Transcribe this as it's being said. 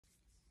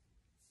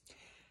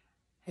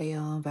Hey,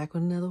 back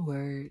with another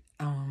word.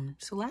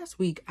 So last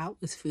week I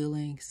was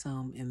feeling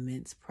some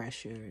immense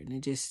pressure and it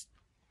just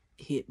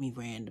hit me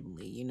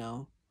randomly,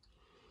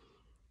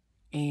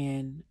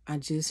 and I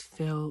just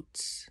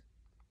felt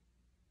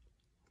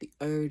the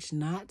urge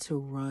not to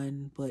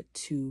run, but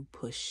to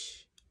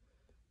push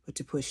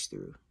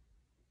through.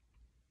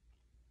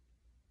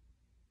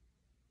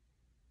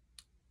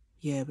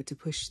 Yeah, but to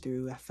push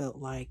through. I felt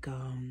like,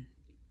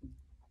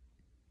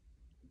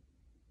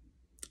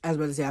 I was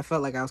about to say, I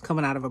felt like I was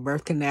coming out of a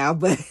birth canal,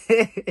 but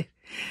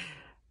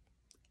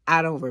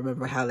I don't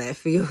remember how that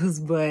feels,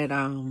 but,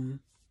 I'm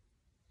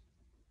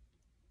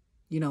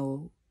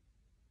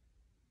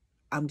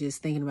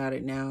just thinking about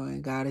it now,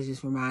 and God has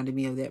just reminded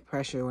me of that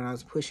pressure when I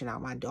was pushing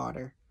out my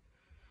daughter.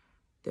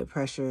 The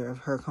pressure of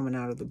her coming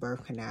out of the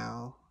birth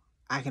canal.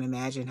 I can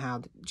imagine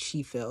how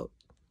she felt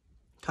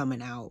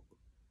coming out,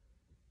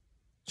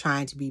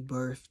 trying to be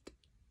birthed,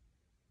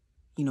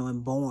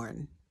 and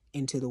born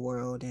into the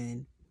world,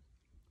 and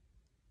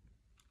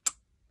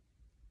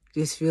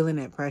just feeling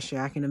that pressure.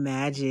 I can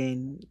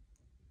imagine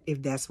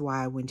if that's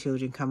why when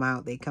children come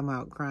out, they come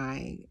out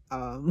crying.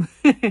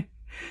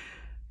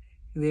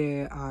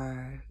 They're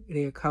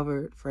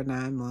covered for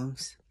 9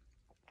 months,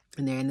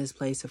 and they're in this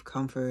place of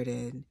comfort,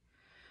 and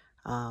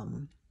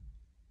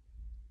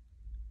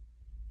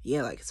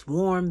like it's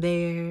warm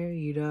there,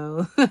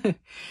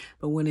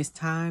 but when it's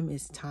time,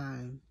 it's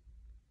time.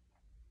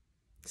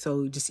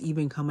 So just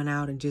even coming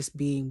out and just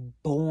being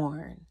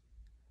born,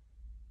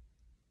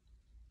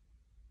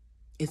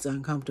 it's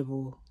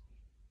uncomfortable.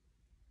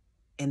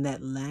 And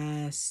that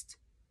last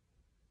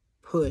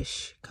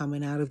push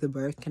coming out of the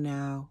birth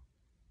canal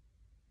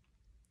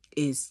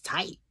is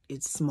tight.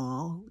 It's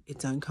small.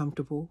 It's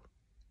uncomfortable.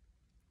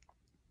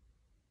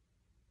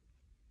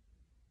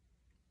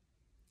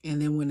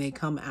 And then when they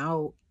come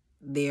out,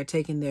 they're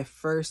taking their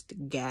first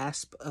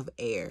gasp of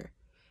air.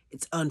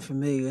 It's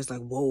unfamiliar. It's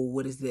like, whoa,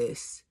 what is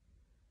this?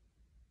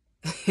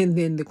 And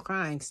then the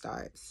crying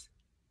starts.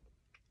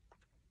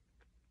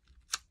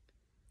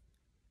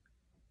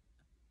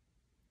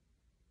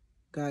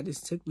 God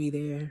just took me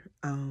there.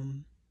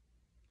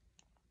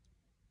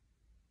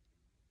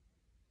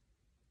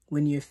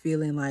 When you're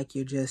feeling like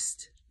you're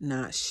just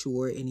not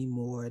sure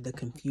anymore, the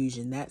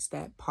confusion, that's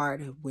that part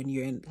of when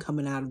you're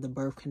coming out of the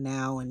birth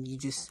canal and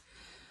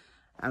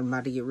I'm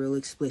about to get real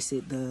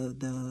explicit,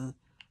 the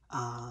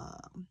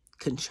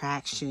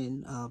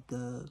contraction of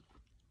the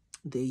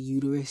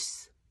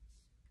uterus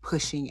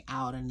pushing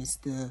out, and it's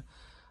the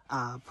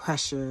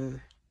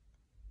pressure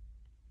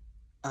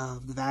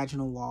of the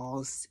vaginal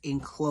walls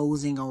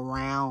enclosing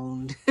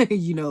around,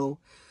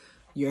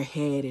 your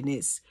head, and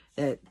it's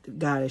that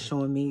God is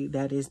showing me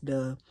that is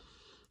the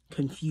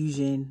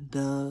confusion,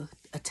 the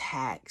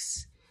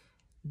attacks,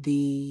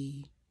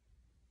 the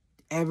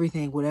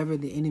everything, whatever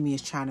the enemy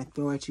is trying to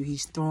throw at you,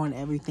 he's throwing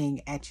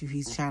everything at you.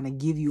 He's trying to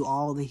give you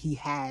all that he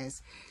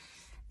has,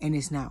 and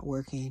it's not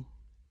working.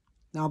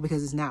 Now,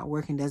 because it's not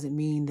working doesn't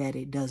mean that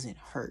it doesn't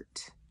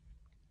hurt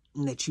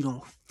and that you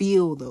don't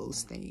feel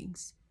those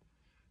things.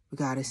 But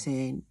God is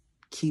saying,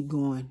 keep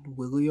going,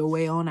 wiggle your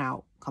way on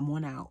out, come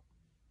on out.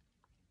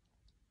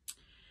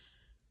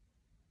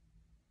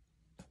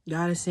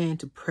 God is saying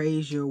to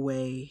praise your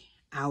way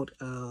out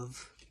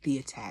of the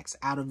attacks,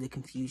 out of the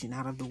confusion,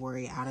 out of the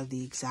worry, out of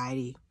the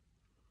anxiety.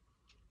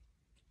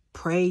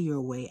 Pray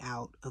your way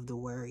out of the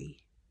worry.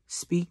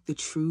 Speak the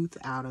truth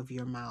out of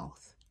your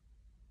mouth.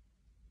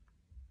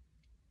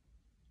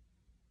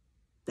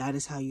 That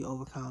is how you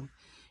overcome.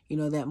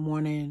 That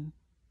morning,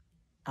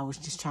 I was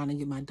just trying to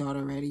get my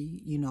daughter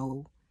ready,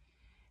 and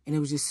it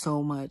was just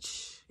so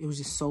much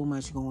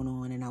going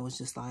on. And I was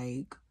just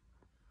like,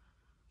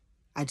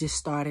 I just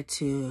started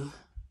to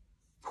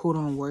put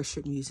on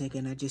worship music,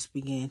 and I just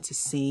began to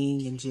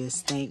sing and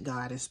just thank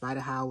God in spite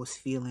of how I was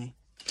feeling.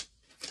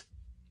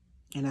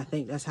 And I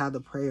think that's how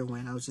the prayer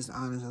went. I was just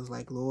honest. I was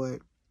like,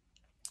 Lord,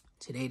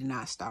 today did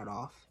not start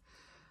off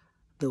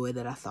the way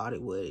that I thought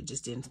it would. It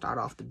just didn't start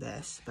off the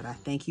best. But I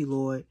thank you,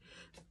 Lord,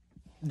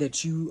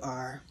 that you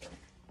are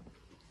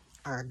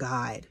our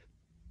God.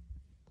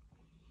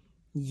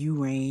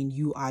 You reign.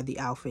 You are the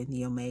Alpha and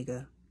the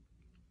Omega.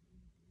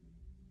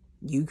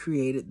 You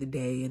created the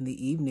day and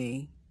the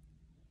evening.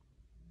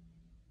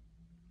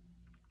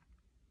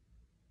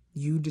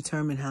 You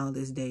determine how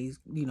this day,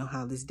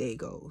 how this day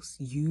goes.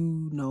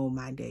 You know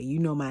my day. You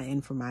know my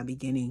end from my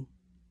beginning.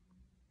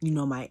 You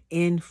know my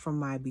end from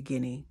my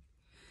beginning.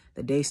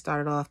 The day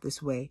started off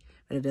this way,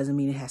 but it doesn't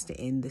mean it has to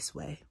end this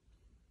way.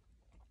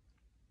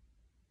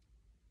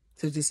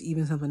 So just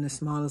even something as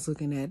small as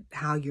looking at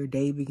how your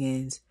day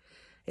begins,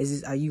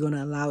 are you going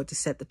to allow it to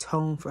set the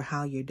tone for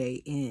how your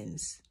day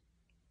ends?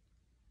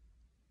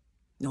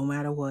 No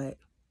matter what.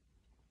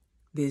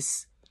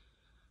 This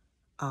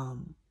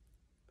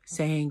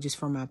saying just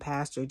from my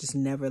pastor just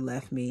never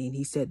left me. And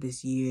he said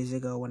this years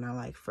ago when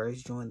I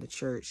first joined the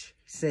church.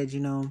 He said,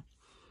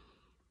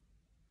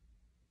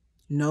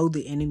 know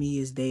the enemy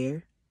is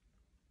there,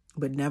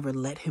 but never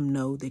let him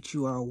know that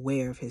you are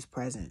aware of his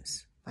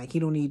presence. He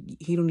don't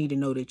need to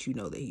know that you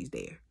know that he's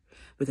there,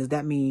 because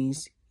that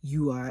means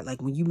you are,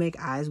 like, when you make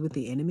eyes with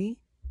the enemy,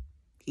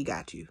 he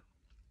got you.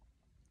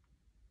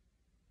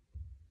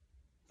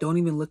 Don't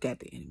even look at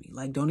the enemy.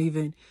 Like,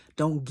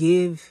 don't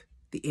give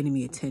the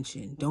enemy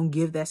attention. Don't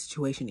give that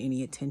situation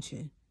any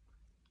attention.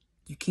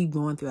 You keep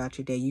going throughout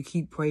your day. You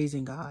keep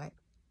praising God.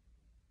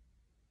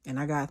 And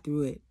I got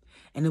through it.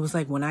 And it was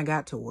like when I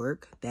got to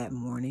work that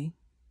morning,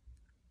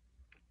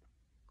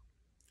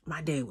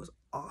 my day was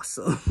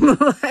awesome.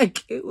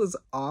 Like, it was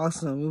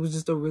awesome. It was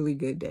just a really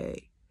good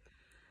day.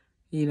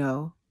 You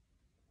know?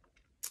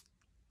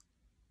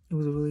 It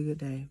was a really good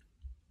day.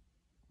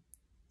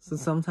 So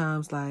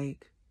sometimes,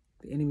 like,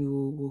 the enemy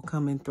will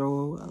come and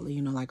throw,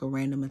 like a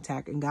random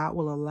attack. And God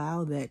will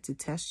allow that to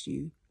test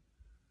you.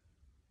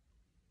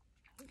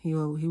 He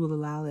will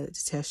allow that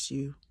to test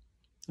you.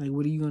 Like,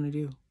 what are you going to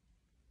do?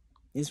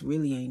 This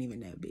really ain't even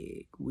that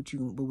big. What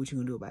you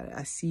gonna do about it?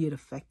 I see it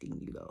affecting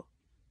you, though.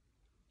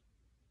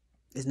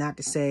 It's not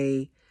to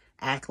say,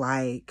 act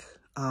like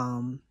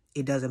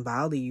it doesn't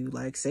bother you.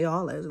 Like, say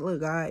all that.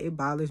 Look, God, it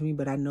bothers me,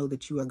 but I know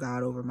that you are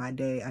God over my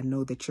day. I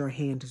know that your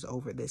hand is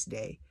over this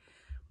day.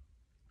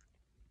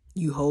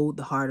 You hold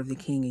the heart of the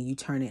king and you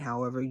turn it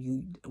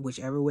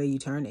whichever way you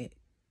turn it.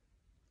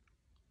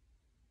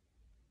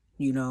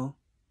 You know?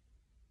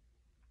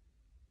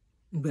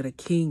 But a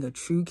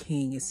true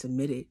king is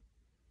submitted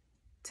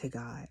to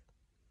God.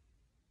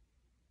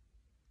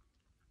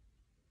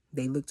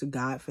 They look to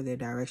God for their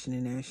direction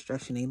and their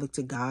instruction. They look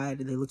to God.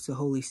 They look to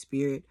Holy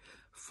Spirit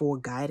for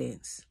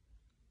guidance.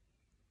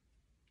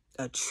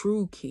 A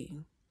true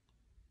king.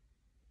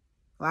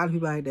 A lot of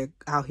people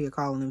out here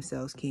calling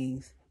themselves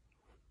kings,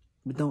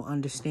 but don't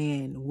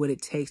understand what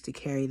it takes to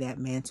carry that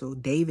mantle.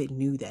 David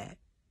knew that,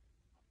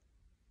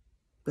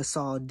 but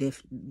Saul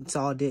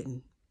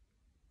didn't.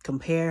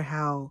 Compare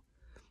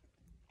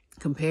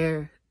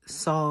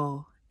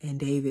Saul and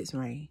David's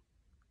reign.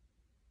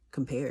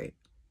 Compare it.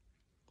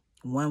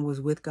 One was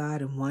with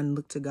God and one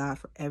looked to God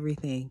for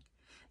everything.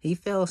 He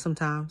fell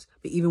sometimes,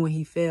 but even when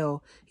he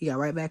fell, he got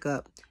right back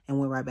up and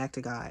went right back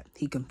to God.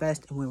 He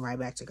confessed and went right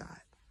back to God.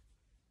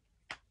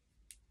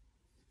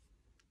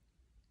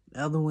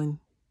 The other one,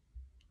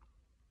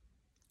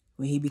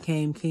 when he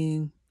became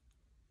king,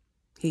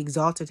 he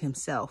exalted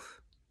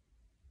himself.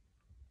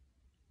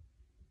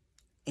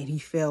 And he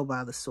fell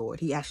by the sword.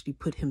 He actually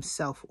put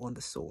himself on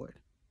the sword.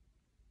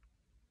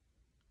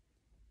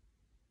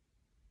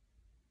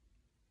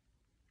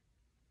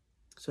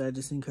 So I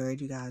just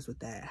encourage you guys with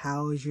that.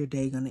 How is your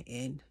day going to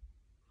end?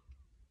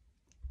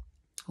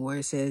 Where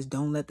it says,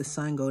 don't let the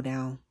sun go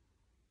down.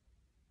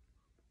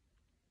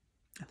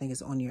 I think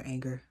it's on your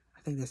anger.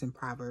 I think that's in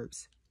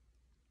Proverbs.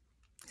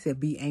 He said,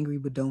 be angry,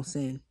 but don't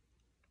sin.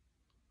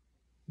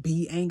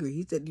 Be angry.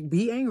 He said,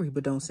 be angry,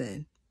 but don't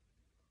sin.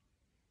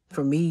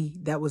 For me,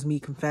 that was me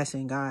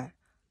confessing, God,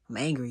 I'm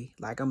angry.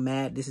 Like, I'm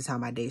mad. This is how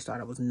my day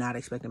started. I was not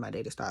expecting my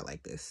day to start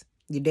like this.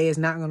 Your day is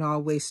not going to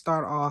always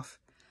start off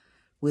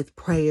with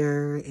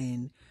prayer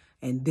and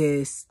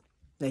this.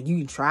 Like, you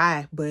can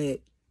try, but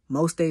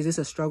most days it's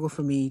a struggle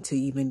for me to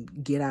even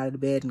get out of the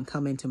bed and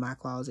come into my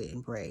closet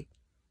and pray.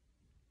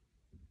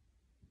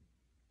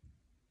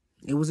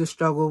 It was a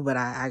struggle, but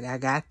I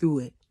got through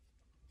it.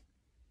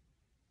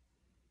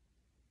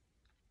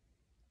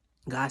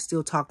 God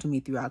still talked to me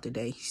throughout the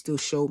day. He still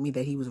showed me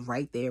that he was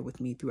right there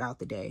with me throughout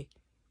the day,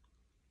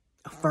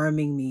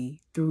 affirming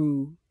me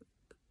through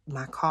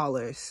my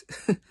callers,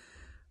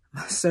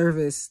 my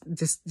service,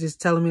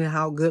 just telling me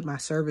how good my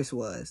service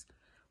was.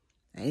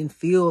 I didn't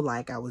feel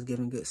like I was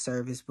giving good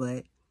service,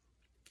 but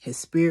his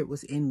spirit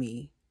was in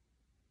me.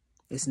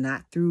 It's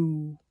not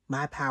through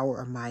my power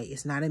or might.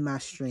 It's not in my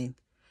strength,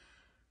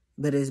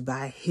 but it's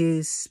by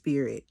his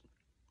spirit.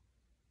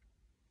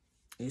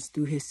 It's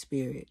through his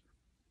spirit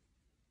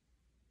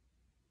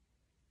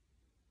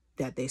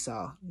that they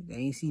saw. They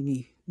didn't see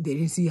me. They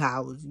didn't see how I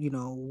was,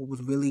 what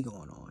was really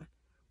going on.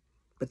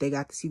 But they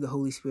got to see the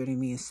Holy Spirit in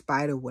me in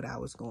spite of what I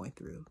was going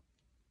through.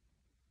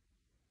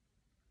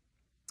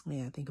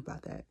 Yeah, think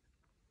about that.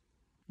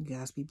 You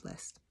guys be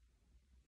blessed.